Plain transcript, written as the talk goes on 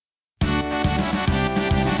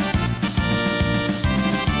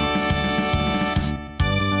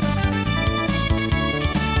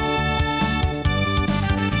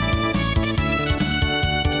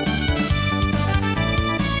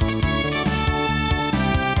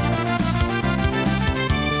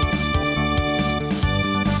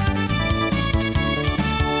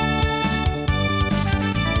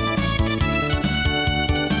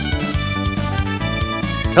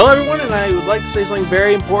like to say something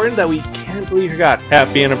very important that we can't believe you forgot.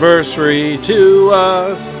 Happy anniversary to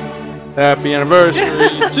us. Happy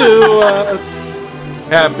anniversary to us.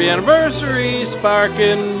 Happy anniversary,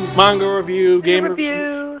 Sparkin' Manga Review, Game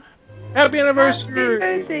Review. Happy anniversary.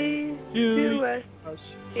 Happy birthday to us.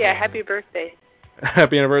 Yeah, happy birthday.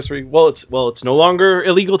 Happy anniversary. Well, it's no longer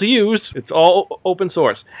illegal to use. It's all open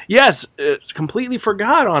source. Yes, it's completely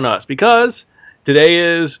forgot on us because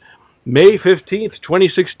today is May 15th,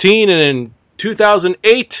 2016, and in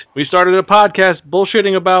 2008, we started a podcast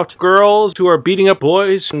bullshitting about girls who are beating up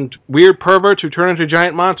boys and weird perverts who turn into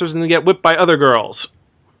giant monsters and then get whipped by other girls.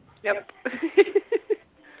 Yep.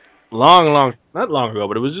 Not long ago,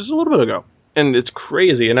 but it was just a little bit ago. And it's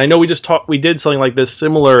crazy. And I know we did something like this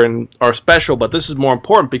similar in our special, but this is more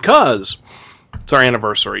important because it's our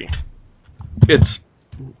anniversary. It's,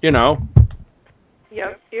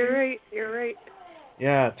 Yep, you're right.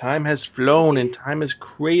 Yeah, time has flown, and time is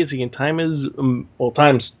crazy, and time is,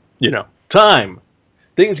 time.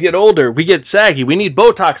 Things get older, we get saggy, we need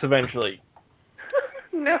Botox eventually.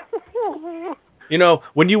 No.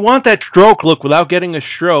 When you want that stroke look without getting a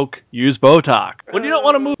stroke, use Botox. When you don't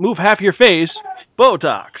want to move half your face,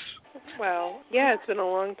 Botox. Well, yeah, it's been a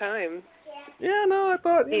long time. Yeah, no, I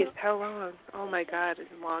thought... Jeez, how long? Oh my god,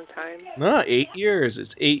 it's a long time. No, 8 years.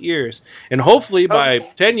 It's 8 years. And hopefully by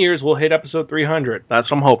 10 years we'll hit episode 300.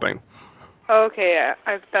 That's what I'm hoping. Okay,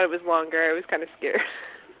 I thought it was longer. I was kind of scared.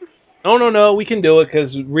 No, we can do it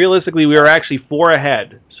because realistically we are actually 4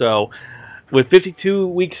 ahead. So with 52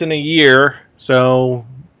 weeks in a year, so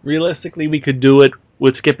realistically we could do it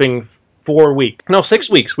with skipping 4 weeks. No, 6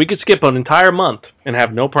 weeks. We could skip an entire month and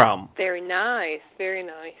have no problem. Very nice, very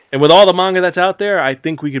nice. And with all the manga that's out there, I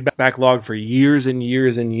think we could backlog for years and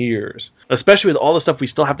years and years. Especially with all the stuff we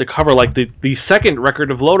still have to cover, like the second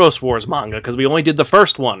Record of Lodoss Wars manga, because we only did the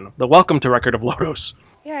first one, the Welcome to Record of Lodoss.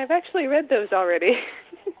 Yeah, I've actually read those already.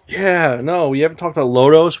 Yeah, no, we haven't talked about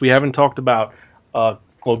Lodoss, we haven't talked about,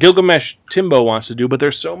 Gilgamesh Timbo wants to do, but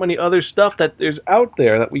there's so many other stuff that there's out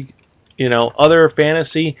there that we... other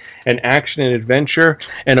fantasy and action and adventure.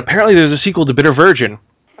 And apparently there's a sequel to Bitter Virgin.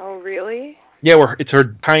 Oh, really? Yeah, it's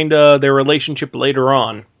their relationship later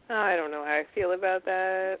on. I don't know how I feel about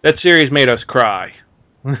that. That series made us cry.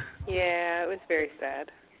 Yeah, it was very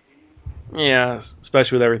sad. Yeah,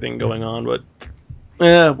 especially with everything going on, but...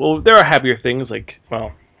 Yeah, well, there are happier things, we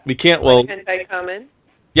can't, Like Hentai Kamen?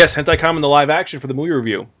 Yes, Hentai Kamen, the live action for the movie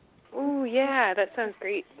review. Ooh, yeah, that sounds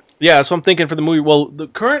great. Yeah, that's what I'm thinking for the movie. Well, the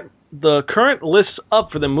current lists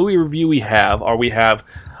up for the movie review we have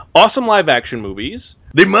awesome live action movies,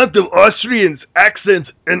 The Month of Austrians, Accents,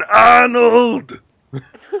 and Arnold.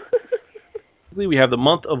 We have the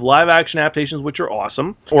month of live action adaptations, which are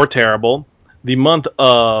awesome or terrible. The month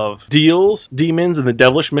of Deals, Demons, and the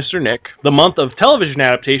Devilish Mr. Nick. The month of television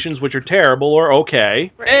adaptations, which are terrible or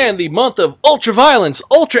okay. Right. And the month of ultra violence,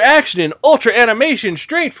 ultra action, and ultra animation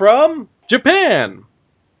straight from Japan.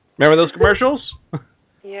 Remember those commercials?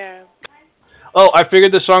 Yeah. Oh, I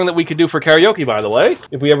figured the song that we could do for karaoke, by the way,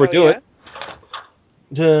 if we ever do it.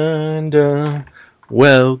 Dun, dun,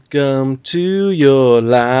 welcome to your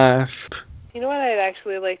life. You know what I'd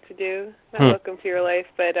actually like to do? Not welcome to your life,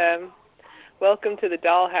 but welcome to the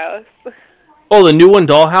Dollhouse. Oh, the new one,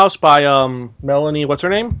 Dollhouse, by Melanie, what's her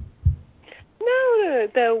name? No,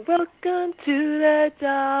 the welcome to the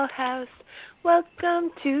Dollhouse.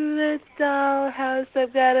 Welcome to the Dollhouse.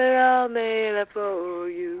 I've got it all made up for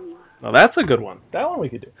you. Well, that's a good one. That one we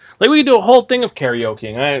could do. We could do a whole thing of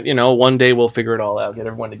karaokeing. One day we'll figure it all out, get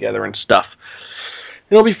everyone together and stuff.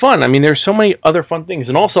 It'll be fun. I mean, there's so many other fun things.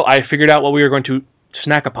 And also, I figured out what we were going to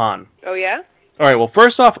snack upon. Oh, yeah? All right, well,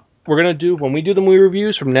 first off, we're going to do, when we do the movie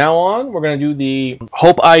reviews from now on, we're going to do the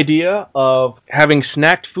hope idea of having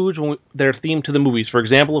snacked foods that are themed to the movies. For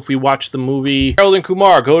example, if we watch the movie Harold and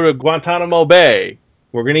Kumar Go to Guantanamo Bay,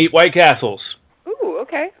 we're going to eat White Castles. Ooh,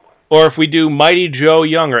 okay. Or if we do Mighty Joe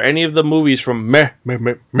Young, or any of the movies from or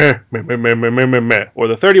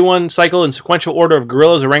the 31 cycle and sequential order of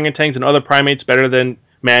gorillas, orangutans, and other primates better than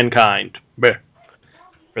mankind.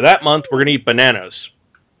 For that month, we're going to eat bananas.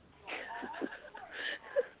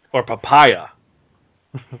 Or papaya.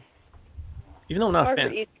 Even though I'm not a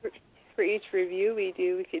fan. For each review we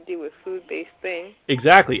could do a food-based thing.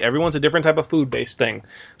 Exactly. Everyone's a different type of food-based thing.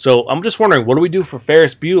 So I'm just wondering, what do we do for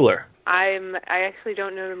Ferris Bueller? I actually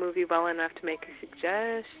don't know the movie well enough to make a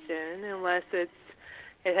suggestion, unless it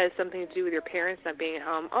has something to do with your parents not being at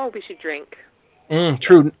home. Oh, we should drink.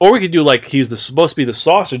 True. Or we could do he's supposed to be the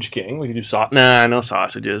sausage king. We could do no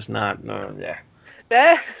sausages.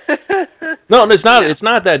 Yeah. No, it's not. It's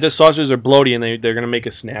not that. Just sausages are bloaty and they're gonna make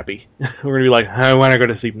us snappy. We're gonna be like, I want to go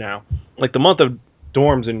to sleep now. Like the month of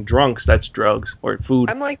dorms and drunks, that's drugs or food.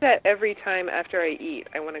 I'm like that every time after I eat.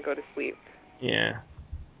 I want to go to sleep. Yeah.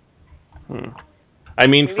 I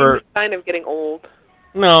mean, Maybe it's a sign of getting old.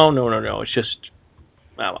 No. It's just,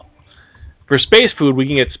 well, for space food, we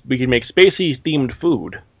can make spacey themed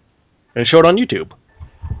food and show it on YouTube.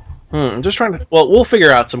 I'm just trying to. Well, we'll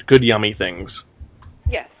figure out some good yummy things.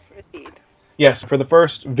 Yes, indeed. Yes, for the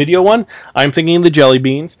first video one, I'm thinking the jelly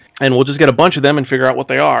beans, and we'll just get a bunch of them and figure out what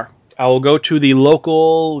they are. I will go to the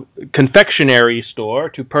local confectionery store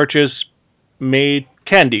to purchase made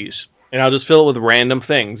candies, and I'll just fill it with random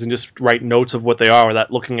things and just write notes of what they are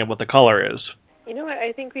without looking at what the color is. You know what?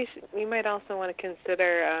 I think we might also want to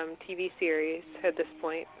consider TV series at this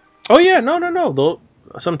point. Oh yeah, no.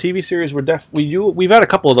 Some TV series we've had a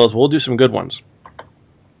couple of those. We'll do some good ones.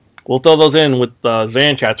 We'll throw those in with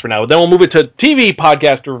Zan Chats for now. Then we'll move it to TV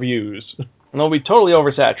podcast reviews, and they'll be totally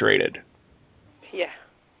oversaturated. Yeah.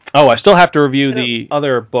 Oh, I still have to review the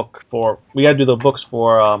other book for. We got to do the books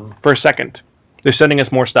for First Second. They're sending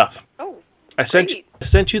us more stuff. Oh. I sent you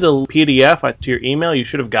the PDF to your email. You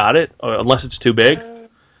should have got it, unless it's too big.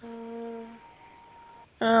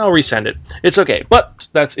 I'll resend it. It's okay, but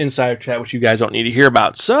that's Insider Chat, which you guys don't need to hear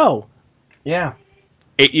about. So, yeah,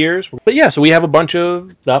 8 years. But yeah, so we have a bunch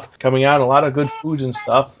of stuff coming out, a lot of good foods and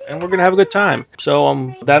stuff, and we're going to have a good time. So,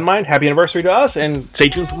 with that in mind, happy anniversary to us, and stay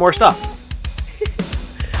tuned for more stuff.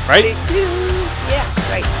 Right? Yeah,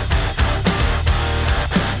 right.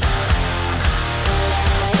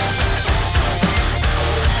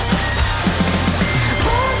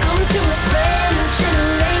 Welcome to a brand new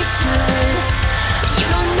generation. You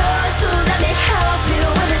don't know, so let me help you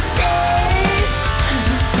understand.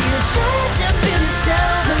 You see, you're trying to build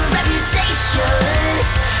yourself a reputation,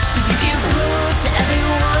 so you can prove to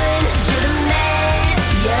everyone that you're the man,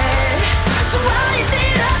 yeah. So why is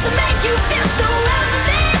it up to make you feel so out of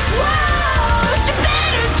this world? You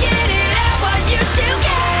better get it out while you still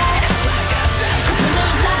can. 'Cause when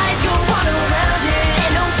those lies go on around you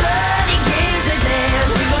and nobody gives a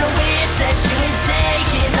damn, you're gonna wish that you had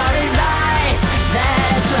taken our advice.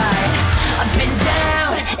 That's right. I've been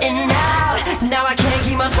down and out. Now I can't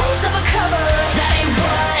keep my face up a cover. That ain't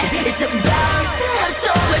what it's about. We still have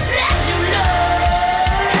so much left to learn.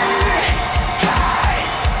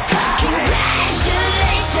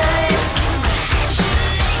 Congratulations.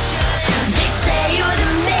 They say you're the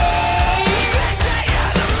man.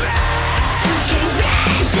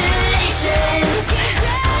 Congratulations. You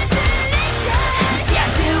see, I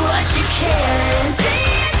do what you can.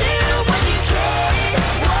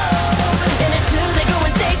 And until they go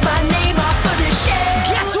and take my name off of the shelf.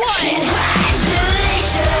 Guess what?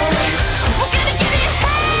 Congratulations. We're gonna give you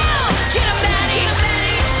hell. Get 'em, Maddie.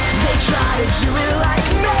 They try to do it like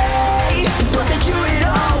me, but they do it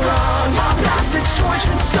all wrong. I'll pass the torch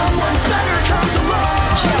when someone better comes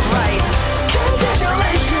along. Yeah, right.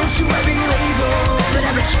 Congratulations to every label that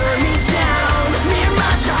ever turned me down. Me and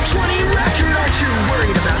my top 20 record, aren't you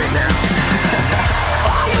worried about it now?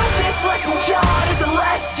 All you this lesson taught is a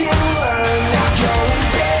lesson learned. Now go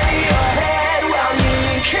and bury your head while me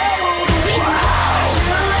and Carol do.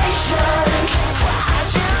 Congratulations.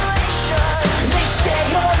 They say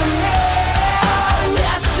you're the man.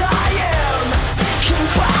 Yes, I am.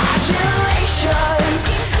 Congratulations.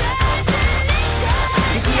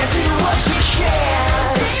 You see, I do what you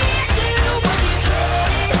can.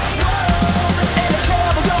 And until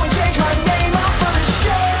they go and take my name off of the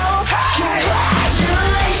shelf.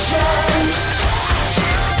 Congratulations.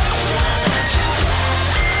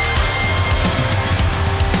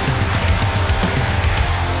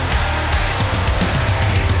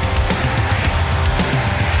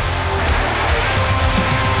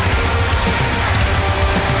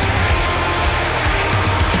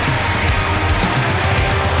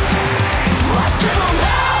 Let's give 'em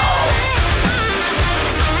hell.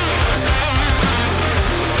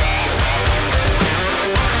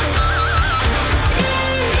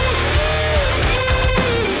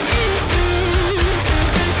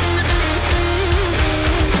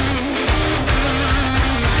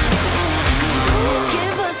 Could you please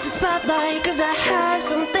give us the spotlight? 'Cause I have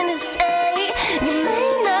something to say. You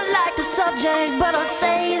may not like the subject, but I'll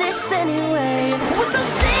say this anyway. We're so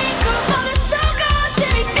sick of all the so-called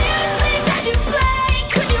shitty music that you play.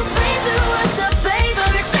 Could you please do us a favor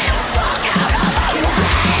and stay the fuck out of our way?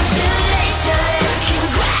 Congratulations.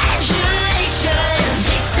 Congratulations.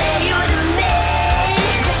 They say you're the man.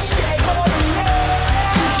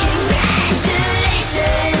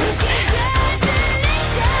 Congratulations.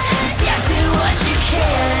 You see, I do what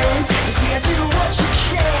you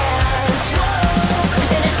can't.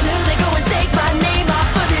 And until they go and take my name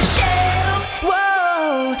off of your shelf.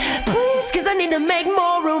 Whoa, please space, 'cause I need to make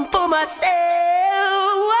more room for myself.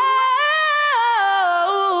 Whoa.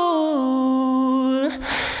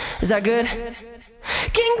 Is that good?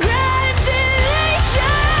 Congrats.